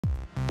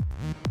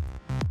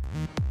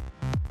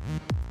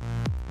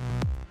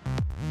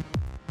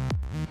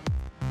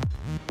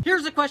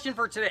Here's the question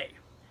for today.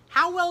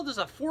 How well does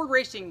a Ford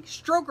Racing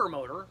stroker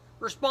motor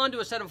respond to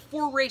a set of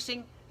Ford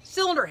Racing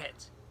cylinder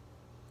heads?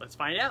 Let's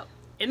find out.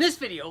 In this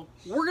video,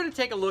 we're going to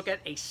take a look at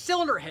a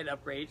cylinder head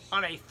upgrade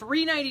on a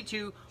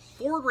 392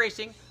 Ford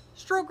Racing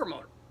stroker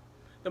motor.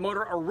 The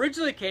motor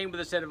originally came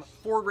with a set of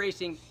Ford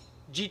Racing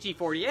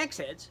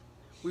GT40X heads.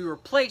 We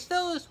replaced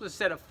those with a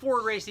set of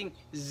Ford Racing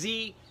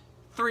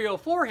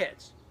Z304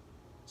 heads.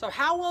 So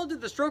how well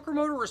did the stroker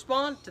motor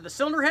respond to the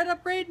cylinder head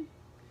upgrade?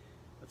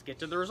 Let's get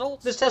to the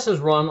results. This test was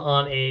run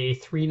on a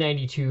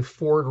 392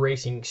 Ford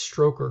Racing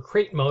stroker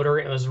crate motor.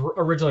 It was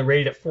originally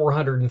rated at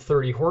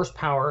 430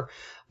 horsepower,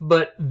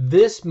 but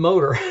this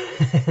motor,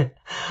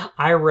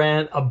 I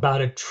ran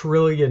about 1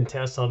 trillion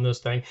tests on this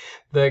thing.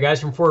 The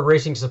guys from Ford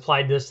Racing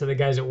supplied this to the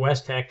guys at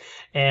Westech,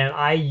 and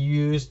I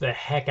used the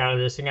heck out of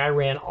this thing. I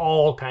ran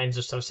all kinds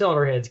of stuff: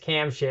 cylinder heads,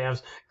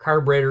 camshafts,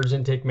 carburetors,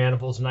 intake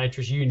manifolds,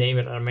 nitrous, you name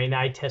it. I mean,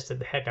 I tested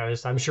the heck out of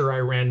this. I'm sure I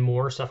ran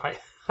more stuff.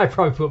 I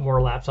probably put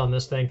more laps on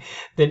this thing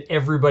than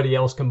everybody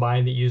else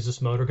combined that used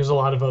this motor, because a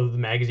lot of other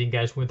magazine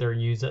guys went there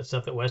and used that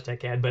stuff that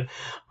Westech had, but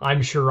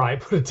I'm sure I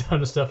put a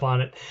ton of stuff on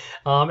it.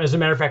 As a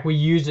matter of fact, we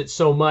used it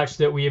so much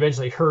that we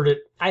eventually heard it,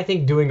 I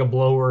think, doing a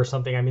blower or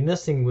something. I mean,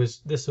 this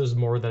was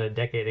more than a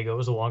decade ago. It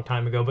was a long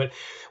time ago, but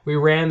we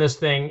ran this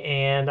thing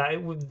and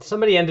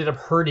somebody ended up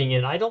hurting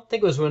it. I don't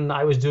think it was when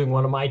I was doing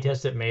one of my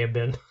tests. It may have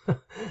been,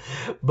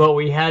 but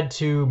we had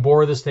to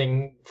bore this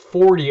thing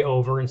 40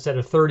 over instead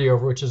of 30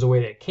 over, which is the way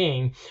that it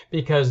came,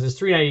 because this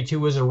 392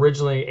 was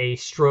originally a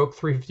stroke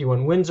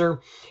 351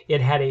 Windsor.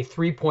 It had a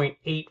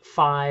 3.85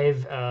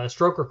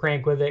 stroker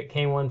crank with it. It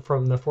came one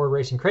from the Ford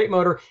Racing crate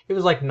motor. It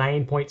was like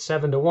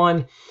 9.7 to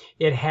 1.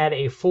 It had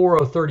a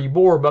 4030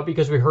 bore, but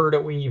because we heard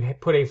it, we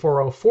put a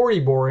 4040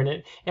 bore in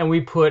it, and we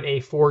put a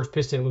forged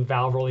piston with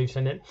valve reliefs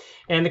in it.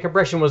 And the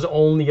compression was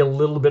only a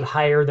little bit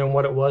higher than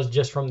what it was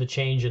just from the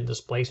change in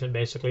displacement,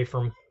 basically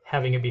from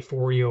having it be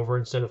 40 over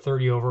instead of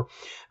 30 over.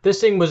 This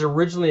thing was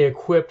originally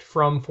equipped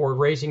from Ford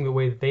Racing the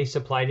way that they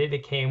supplied it.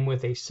 It came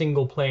with a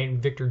single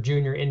plane Victor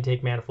Jr.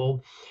 intake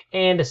manifold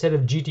and a set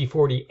of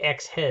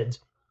GT40X heads.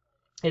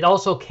 It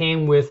also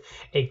came with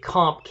a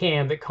comp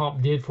cam that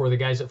Comp did for the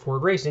guys at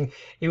Ford Racing.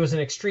 It was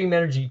an Extreme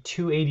Energy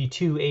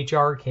 282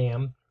 HR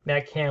cam.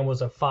 That cam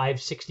was a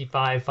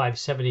 565,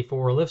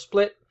 574 lift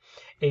split,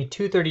 a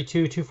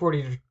 232,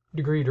 240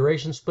 degree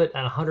duration split,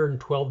 and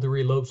 112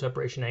 degree lobe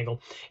separation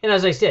angle. And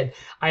as I said,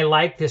 I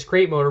like this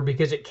crate motor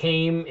because it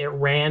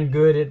ran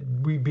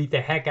good, we beat the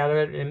heck out of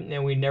it,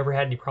 and we never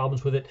had any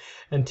problems with it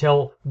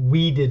until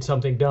we did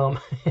something dumb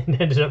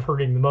and ended up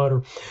hurting the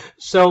motor.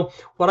 So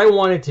what I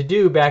wanted to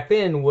do back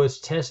then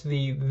was test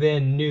the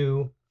then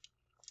new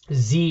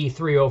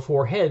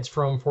Z304 heads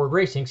from Ford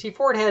Racing. See,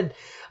 Ford had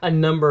a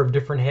number of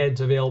different heads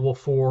available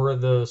for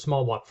the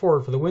small block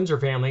Ford, for the Windsor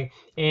family,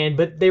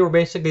 but they were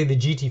basically the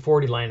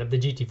GT40 lineup, the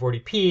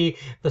GT40P,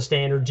 the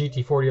standard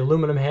GT40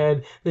 aluminum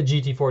head, the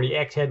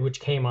GT40X head, which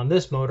came on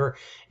this motor,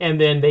 and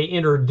then they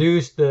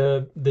introduced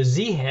the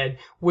Z head,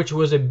 which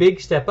was a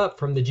big step up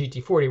from the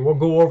GT40. We'll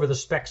go over the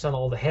specs on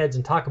all the heads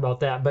and talk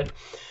about that, but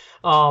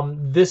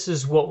this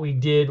is what we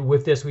did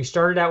with this. We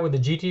started out with the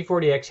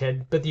GT40X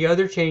head, but the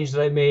other change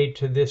that I made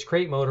to this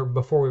crate motor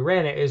before we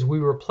ran it is we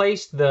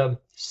replaced the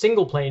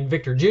single plane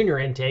Victor Jr.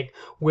 intake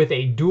with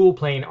a dual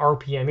plane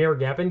RPM air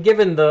gap. And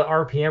given the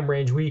RPM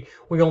range, we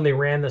only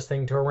ran this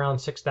thing to around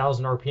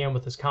 6,000 RPM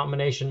with this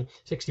combination,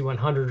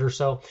 6,100 or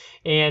so.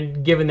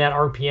 And given that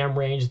RPM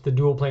range, the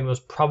dual plane was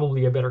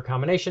probably a better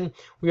combination.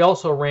 We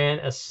also ran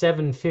a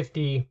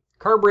 750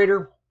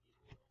 carburetor.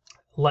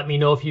 Let me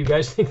know if you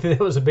guys think that it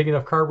was a big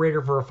enough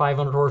carburetor for a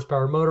 500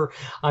 horsepower motor.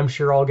 I'm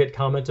sure I'll get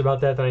comments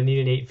about that I need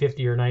an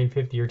 850 or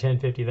 950 or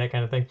 1050, that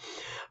kind of thing.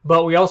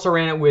 But we also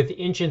ran it with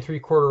 1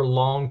 3/4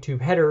 long tube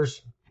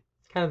headers,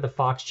 kind of the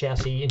Fox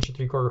chassis 1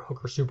 3/4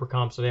 hooker super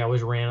comps that I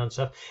always ran on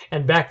stuff.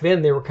 And back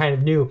then they were kind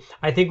of new.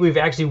 I think we've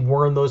actually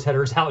worn those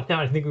headers out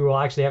now. I think we will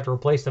actually have to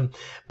replace them.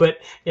 But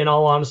in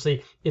all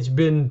honesty, it's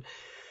been...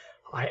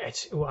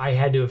 I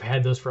had to have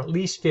had those for at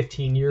least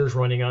 15 years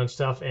running on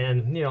stuff,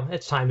 and you know,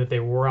 it's time that they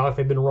wore out.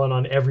 They've been run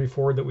on every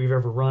Ford that we've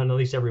ever run, at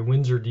least every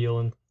Windsor deal,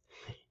 and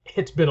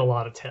it's been a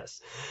lot of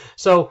tests.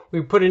 So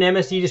we put an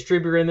MSD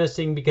distributor in this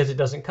thing because it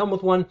doesn't come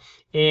with one,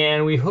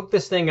 and we hooked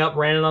this thing up,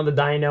 ran it on the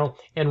dyno,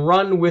 and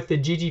run with the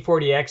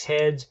GT40X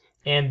heads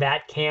and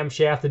that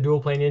camshaft, the dual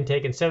plane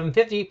intake, and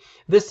 750.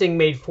 This thing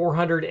made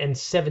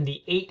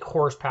 478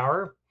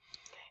 horsepower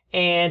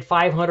and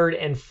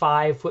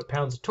 505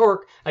 foot-pounds of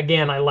torque.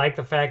 Again, I like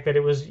the fact that it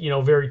was, you know,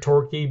 very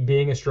torquey.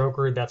 Being a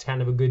stroker, that's kind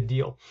of a good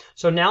deal.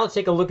 So now let's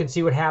take a look and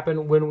see what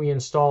happened when we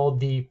installed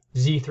the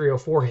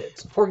Z304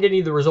 heads. Before getting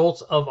to the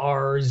results of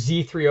our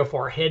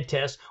Z304 head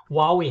test,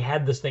 while we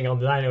had this thing on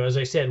the dyno, as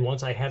I said,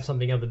 once I have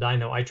something on the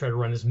dyno, I try to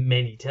run as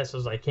many tests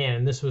as I can,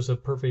 and this was a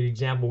perfect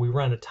example. We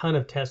ran a ton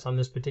of tests on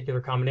this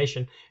particular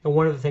combination, and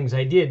one of the things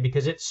I did,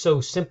 because it's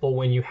so simple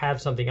when you have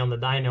something on the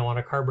dyno on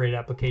a carbureted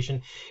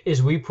application,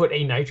 is we put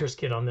a nitrous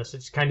kit on this.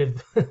 It's kind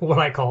of what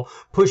I call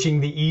pushing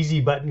the easy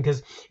button,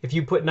 because if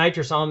you put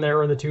nitrous on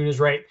there and the tune is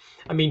right,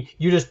 I mean,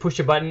 you just push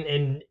a button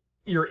and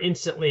you're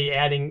instantly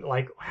adding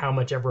like how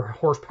much ever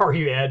horsepower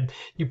you add,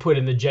 you put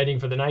in the jetting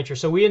for the nitrous.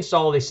 So we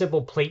installed a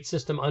simple plate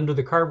system under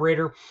the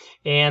carburetor,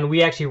 and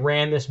we actually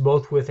ran this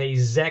both with a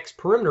Zex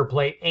perimeter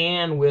plate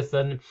and with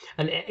a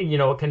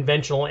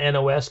conventional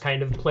NOS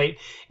kind of plate.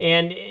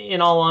 And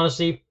in all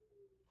honesty,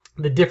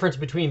 the difference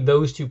between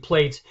those two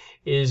plates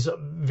is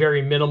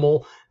very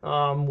minimal.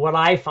 What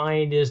I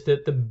find is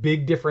that the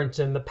big difference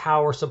in the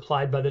power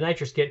supplied by the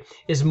nitrous kit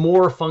is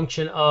more a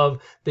function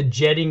of the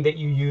jetting that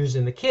you use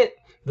in the kit,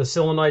 the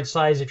solenoid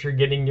size if you're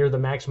getting near the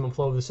maximum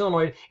flow of the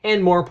solenoid,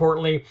 and more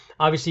importantly,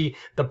 obviously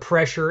the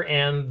pressure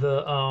and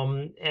the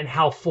and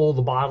how full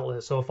the bottle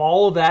is. So if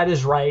all of that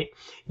is right,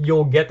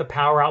 you'll get the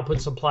power output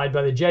supplied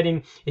by the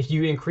jetting. If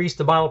you increase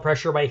the bottle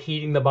pressure by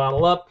heating the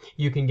bottle up,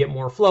 you can get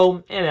more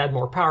flow and add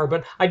more power.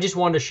 But I just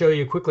wanted to show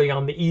you quickly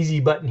on the easy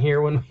button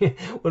here when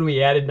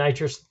we added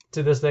nitrous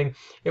to this thing.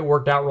 It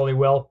worked out really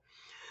well.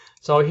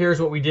 So here's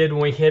what we did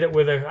when we hit it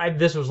with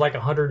this was like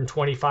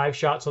 125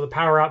 shot. So the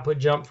power output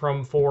jumped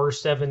from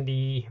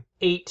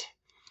 478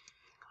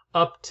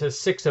 up to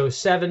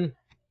 607.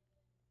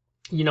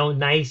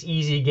 Nice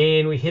easy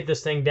gain. We hit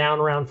this thing down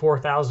around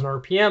 4,000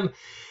 RPM.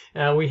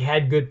 We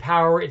had good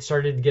power. It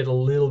started to get a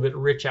little bit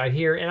rich out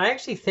here. And I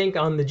actually think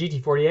on the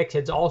GT40X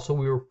heads also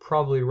we were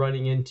probably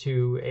running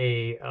into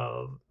a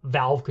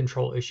valve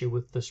control issue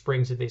with the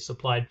springs that they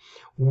supplied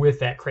with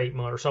that crate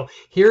motor. So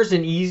here's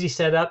an easy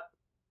setup.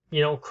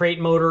 Crate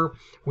motor,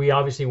 we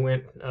obviously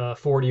went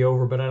 40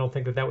 over, but I don't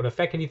think that would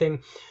affect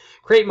anything.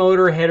 Crate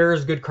motor,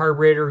 headers, good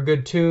carburetor,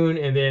 good tune,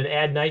 and then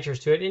add nitrous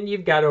to it, and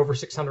you've got over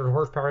 600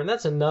 horsepower, and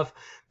that's enough.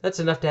 That's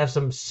enough to have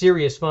some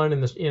serious fun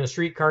in a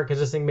street car, because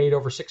this thing made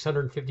over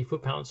 650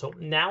 foot-pounds. So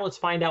now let's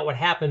find out what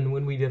happened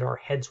when we did our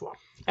head swap.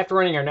 After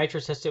running our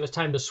nitrous test, it was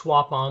time to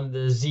swap on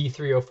the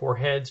Z304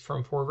 heads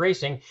from Ford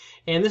Racing,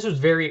 and this was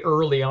very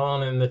early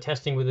on in the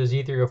testing with the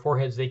Z304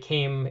 heads. They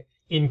came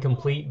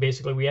incomplete.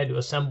 Basically, we had to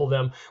assemble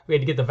them. We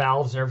had to get the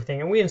valves and everything,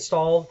 and we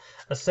installed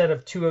a set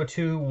of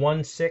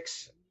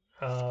 202-16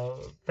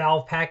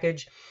 valve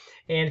package.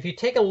 And if you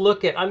take a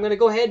look at, I'm going to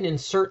go ahead and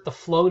insert the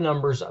flow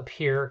numbers up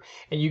here,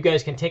 and you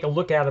guys can take a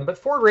look at them. But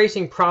Ford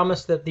Racing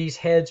promised that these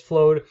heads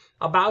flowed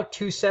about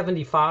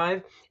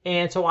 275,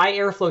 and so I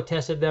airflow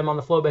tested them on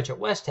the flow bench at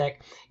West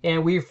Tech,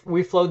 and we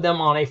flowed them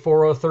on a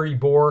 4030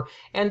 bore,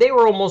 and they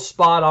were almost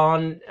spot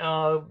on.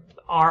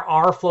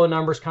 Our flow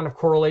numbers kind of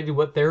correlated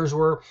what theirs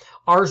were.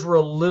 Ours were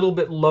a little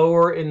bit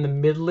lower in the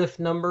mid-lift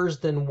numbers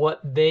than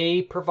what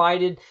they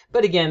provided.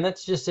 But again,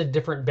 that's just a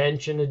different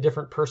bench and a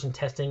different person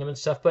testing them and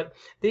stuff. But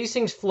these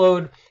things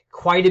flowed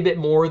quite a bit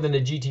more than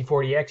a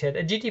GT40X head.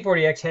 A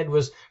GT40X head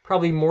was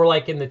probably more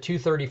like in the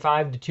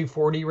 235 to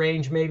 240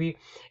 range maybe.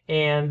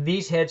 And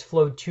these heads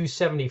flowed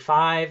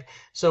 275.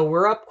 So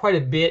we're up quite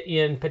a bit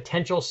in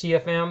potential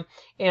CFM.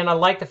 And I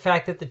like the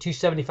fact that the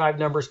 275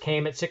 numbers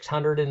came at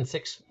 600 and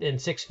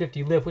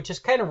 650 lift, which is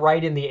kind of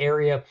right in the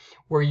area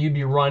where you'd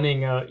be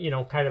running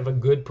kind of a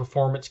good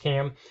performance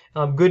cam.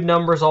 Good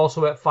numbers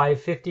also at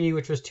 550,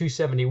 which was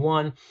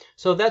 271.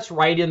 So that's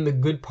right in the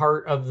good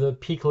part of the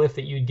peak lift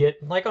that you'd get,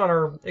 like on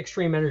our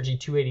Extreme Energy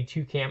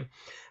 282 cam.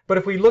 But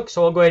if we look,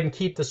 so I'll go ahead and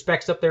keep the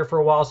specs up there for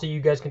a while so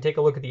you guys can take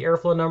a look at the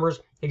airflow numbers.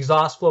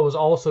 Exhaust flow is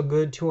also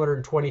good,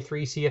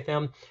 223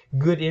 CFM.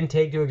 Good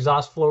intake to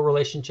exhaust flow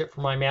relationship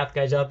for my math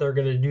guys out there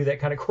going to do that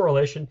kind of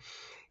correlation.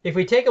 If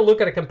we take a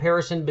look at a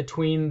comparison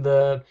between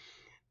the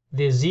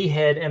Z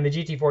head and the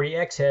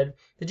GT40X head,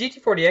 the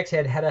GT40X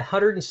head had a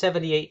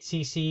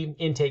 178cc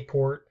intake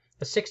port,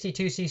 a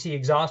 62cc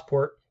exhaust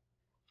port,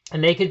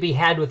 and they could be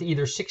had with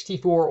either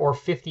 64 or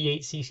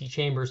 58 cc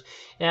chambers.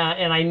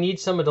 And I need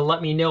someone to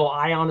let me know.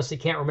 I honestly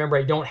can't remember.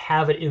 I don't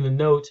have it in the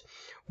notes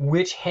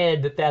which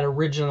head that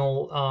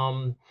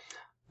original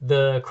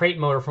the crate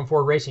motor from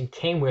Ford Racing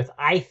came with.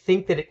 I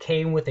think that it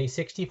came with a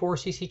 64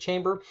 cc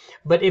chamber,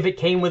 but if it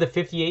came with a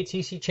 58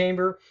 cc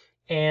chamber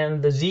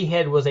and the Z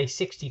head was a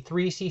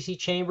 63 cc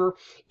chamber,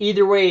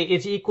 either way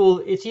it's equal.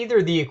 It's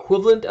either the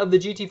equivalent of the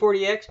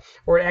GT40X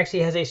or it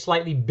actually has a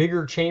slightly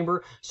bigger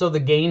chamber, so the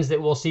gains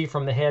that we'll see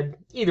from the head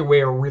either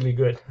way are really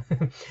good.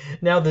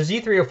 Now the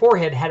Z304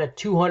 head had a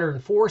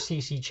 204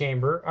 cc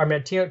chamber,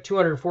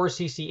 204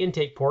 cc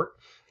intake port,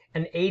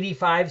 an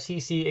 85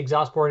 cc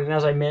exhaust port, and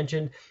as I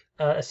mentioned,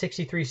 a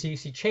 63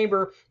 cc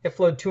chamber. It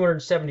flowed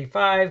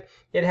 275.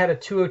 It had a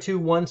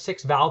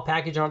 202-16 valve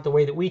package on it the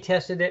way that we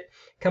tested it,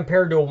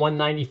 compared to a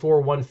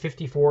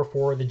 194-154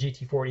 for the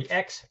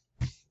GT40X.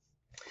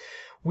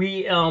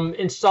 We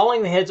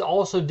installing the heads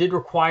also did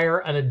require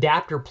an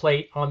adapter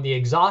plate on the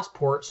exhaust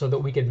port so that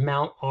we could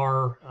mount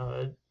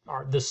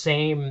the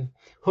same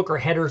hooker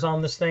headers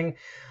on this thing.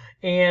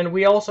 And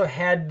we also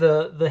had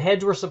the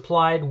heads were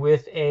supplied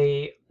with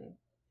a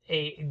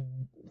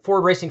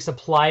Ford Racing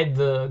supplied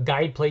the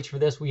guide plates for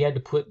this. We had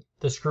to put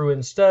the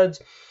screw-in studs.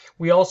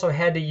 We also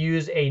had to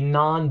use a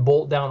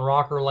non-bolt down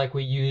rocker like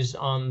we used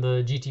on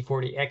the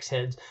GT40X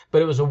heads,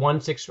 but it was a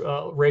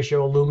 1:6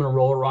 ratio aluminum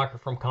roller rocker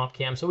from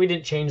CompCam, so we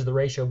didn't change the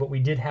ratio, but we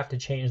did have to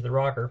change the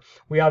rocker.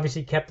 We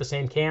obviously kept the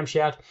same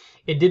camshaft.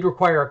 It did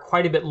require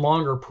quite a bit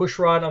longer push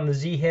rod on the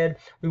Z head.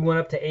 We went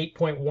up to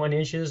 8.1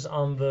 inches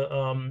on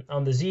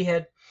the Z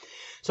head.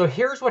 So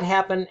here's what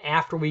happened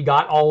after we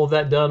got all of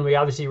that done. We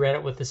obviously ran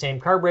it with the same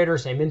carburetor,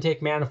 same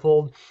intake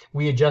manifold.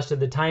 We adjusted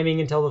the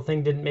timing until the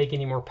thing didn't make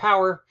any more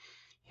power.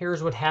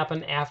 Here's what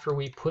happened after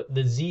we put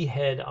the Z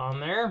head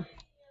on there.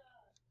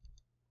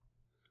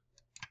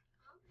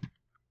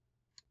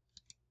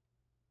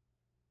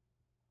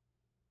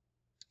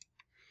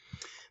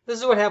 This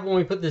is what happened when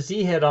we put the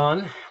Z head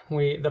on.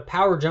 The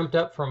power jumped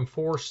up from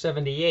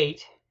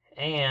 478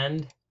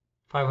 and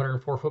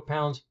 504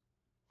 foot-pounds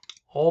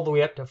all the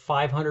way up to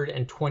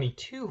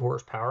 522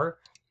 horsepower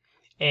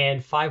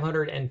and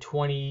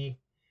 529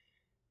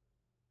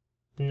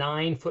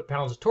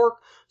 foot-pounds of torque.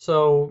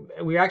 So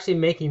we're actually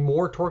making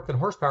more torque than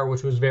horsepower,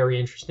 which was very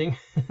interesting.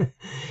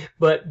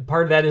 But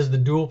part of that is the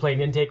dual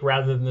plane intake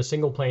rather than the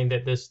single plane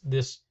that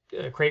this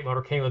crate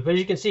motor came with. But as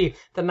you can see,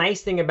 the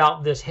nice thing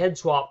about this head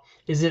swap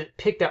is that it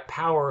picked up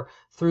power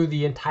through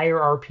the entire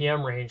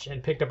RPM range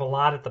and picked up a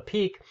lot at the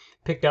peak,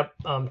 picked up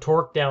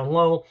torque down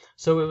low.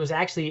 So it was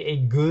actually a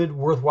good,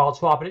 worthwhile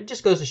swap. And it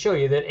just goes to show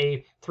you that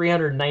a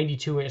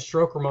 392-inch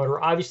stroker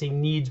motor obviously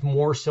needs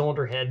more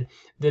cylinder head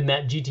than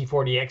that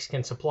GT40X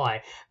can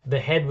supply. The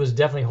head was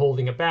definitely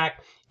holding it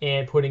back,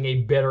 and putting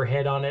a better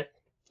head on it,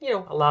 you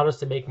know, allowed us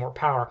to make more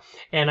power.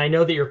 And I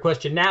know that your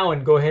question now,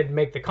 and go ahead and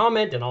make the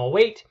comment and I'll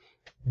wait.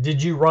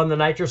 Did you run the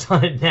nitrous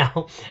on it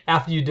now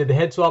after you did the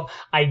head swap?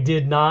 I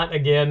did not.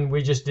 Again,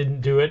 we just didn't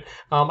do it.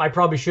 I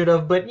probably should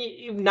have, but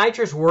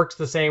nitrous works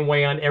the same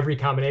way on every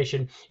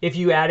combination. If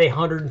you add a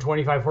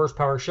 125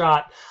 horsepower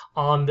shot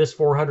on this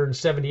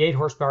 478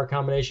 horsepower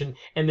combination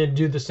and then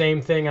do the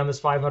same thing on this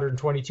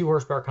 522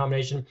 horsepower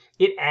combination,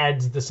 it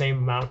adds the same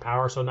amount of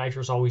power. So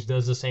nitrous always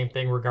does the same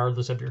thing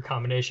regardless of your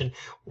combination.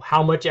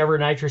 How much ever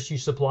nitrous you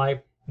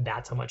supply,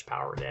 that's how much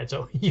power it adds.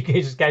 So you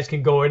guys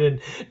can go in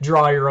and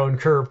draw your own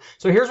curve.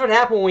 So here's what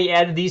happened when we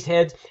added these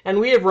heads. And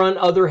we have run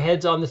other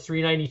heads on the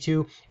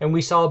 392, and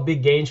we saw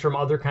big gains from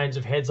other kinds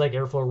of heads like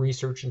airflow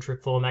research and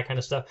trip flow and that kind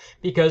of stuff,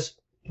 because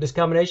this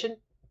combination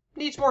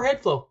needs more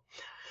head flow.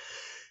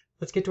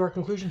 Let's get to our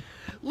conclusion.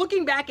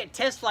 Looking back at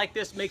tests like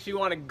this makes me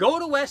want to go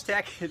to West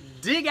Tech,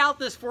 dig out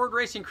this Ford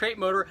Racing crate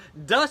motor,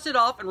 dust it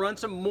off, and run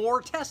some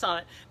more tests on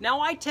it. Now,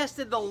 I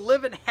tested the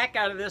living heck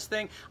out of this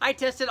thing. I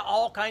tested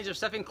all kinds of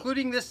stuff,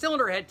 including this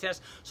cylinder head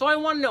test. So I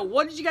want to know,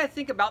 what did you guys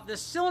think about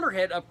this cylinder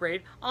head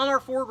upgrade on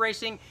our Ford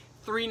Racing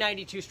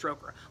 392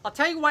 stroker? I'll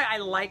tell you why I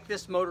like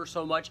this motor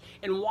so much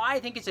and why I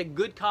think it's a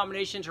good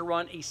combination to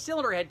run a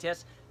cylinder head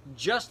test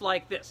just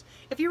like this.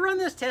 If you run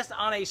this test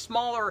on a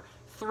smaller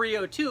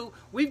 302,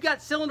 we've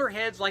got cylinder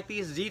heads like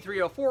these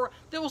Z304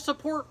 that will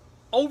support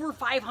over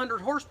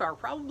 500 horsepower,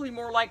 probably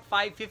more like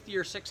 550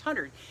 or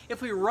 600.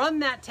 If we run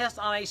that test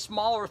on a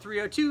smaller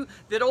 302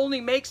 that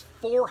only makes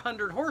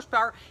 400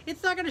 horsepower,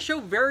 it's not going to show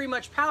very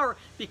much power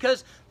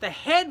because the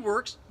head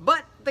works,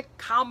 but the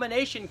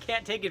combination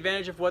can't take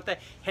advantage of what the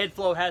head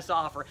flow has to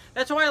offer.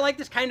 That's why I like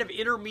this kind of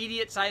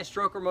intermediate size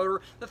stroker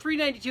motor. The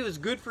 392 is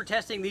good for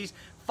testing these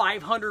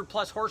 500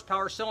 plus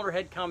horsepower cylinder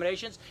head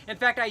combinations. In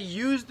fact, I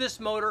used this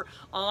motor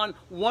on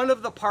one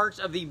of the parts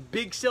of the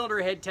big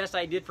cylinder head test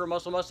I did for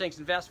Muscle Mustangs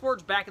and Fast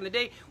Fords back in the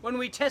day when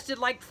we tested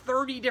like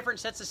 30 different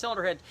sets of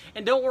cylinder heads.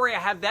 And don't worry, I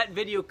have that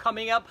video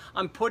coming up.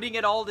 I'm putting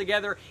it all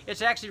together.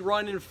 It's actually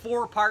run in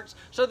 4 parts,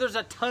 so there's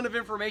a ton of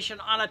information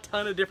on a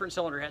ton of different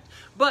cylinder heads.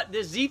 But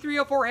this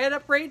Z304 head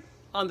upgrade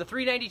on the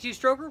 392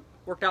 stroker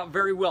worked out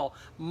very well.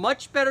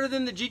 Much better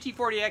than the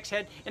GT40X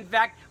head. In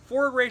fact,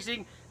 Ford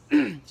Racing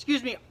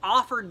excuse me,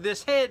 offered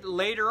this head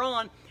later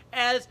on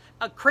as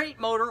a crate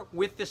motor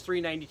with this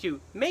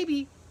 392.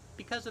 Maybe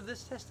because of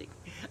this testing.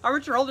 I'm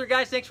Richard Holder,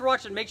 guys. Thanks for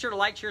watching. Make sure to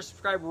like, share,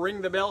 subscribe, ring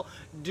the bell.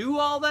 Do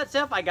all that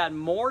stuff. I got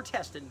more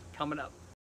testing coming up.